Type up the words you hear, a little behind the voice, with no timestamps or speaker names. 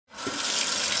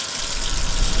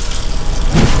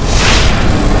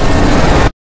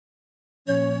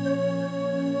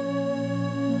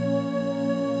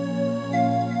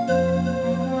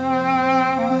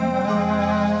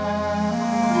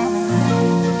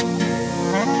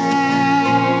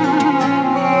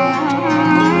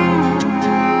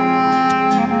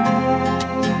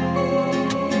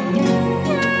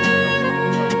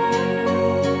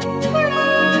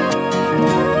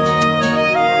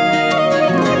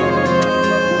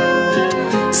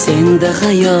senda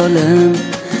hayolim,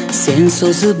 sen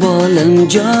so'zi bolim,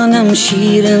 jonim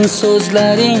shirin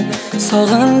so'zlaring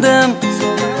sog'indim.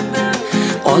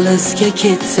 Olisga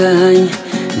ketsang,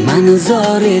 meni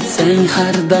zor etsang,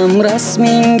 har dam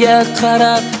rasmingga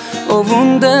qarab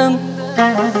ovundim.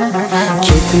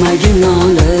 Ketmagin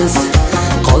olis,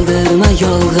 qoldirma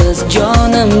yolg'iz,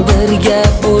 jonim birga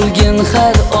bo'lgin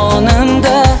har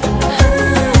onimda.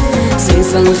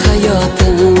 Sensan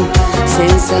hayotim,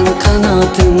 sensan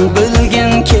qanotim,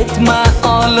 bilgin ketma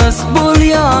olis, bo'l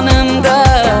yonimda.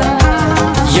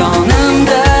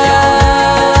 Yonimda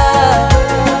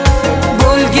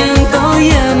bo'lgin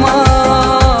doimo,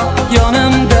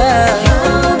 yonimda,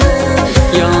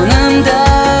 yonimda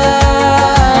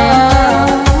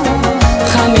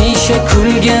hamisha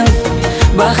kulgin,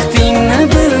 baxtingni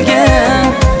bilgin,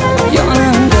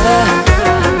 yonimda.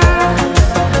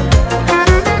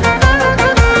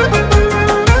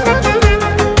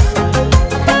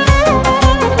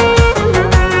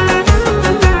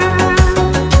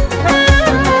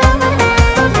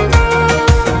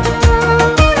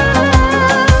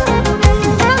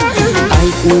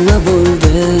 Nima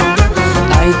bo'ldi,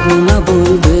 ayt nima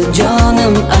bo'ldi,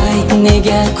 jonim ayt,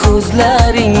 nega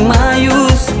ko'zlaring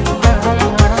ma'yus?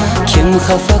 Kim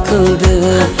xafa qildi,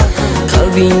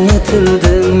 qalbingni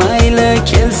tildi, mayli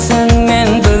kelsin men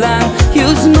bilan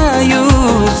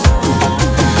yuzma-yuz.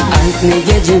 Ayt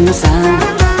nega jimsan,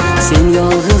 sen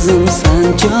yolg'izimsan,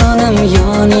 jonim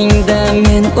yoningda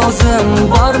men o'zim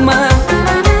borman.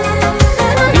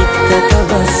 Bitta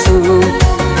tabassum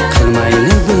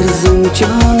qilmayli bir zum,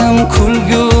 jonim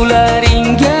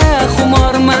kulgularingga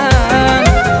xumorman.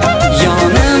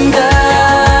 Yonimda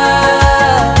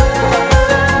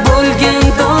bo'lgin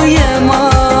doimo,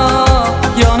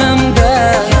 yonimda,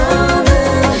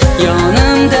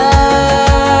 yonimda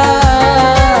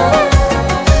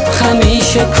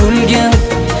hamisha kulgin,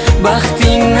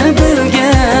 baxtingni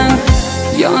bilgin,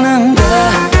 yonimda.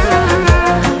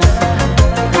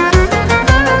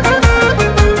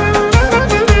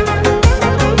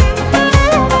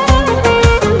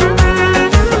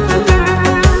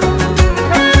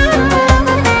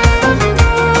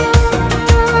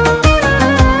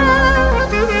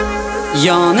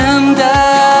 Yonimda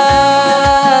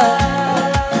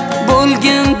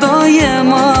bo'lgin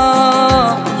doimo,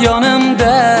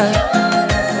 yonimda,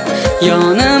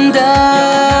 yonimda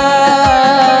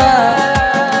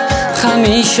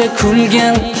hamisha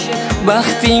kulgin,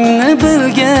 baxtingni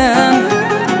bilgin,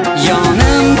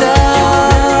 yonimda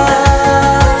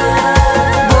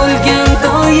bo'lgin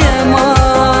doimo,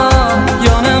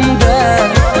 yonimda,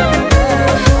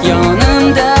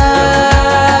 yonimda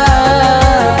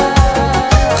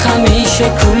hamisha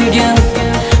kulgin,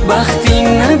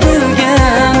 baxtingni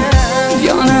bilgin,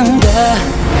 yonimda.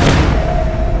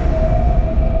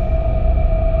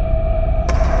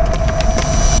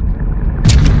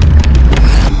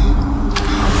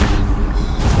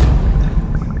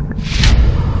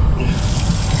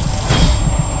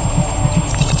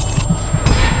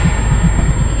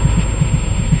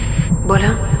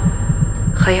 Bolam,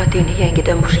 hayotingni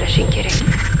yangidan boshlashing kerak.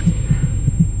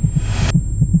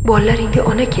 Bolalaringga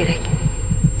ona kerak.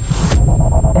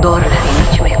 Dorilaringni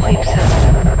ichmay qo'yibsan.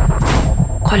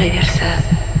 Qolaversa,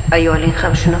 ayoling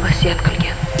ham shuni vasiyat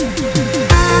qilgan.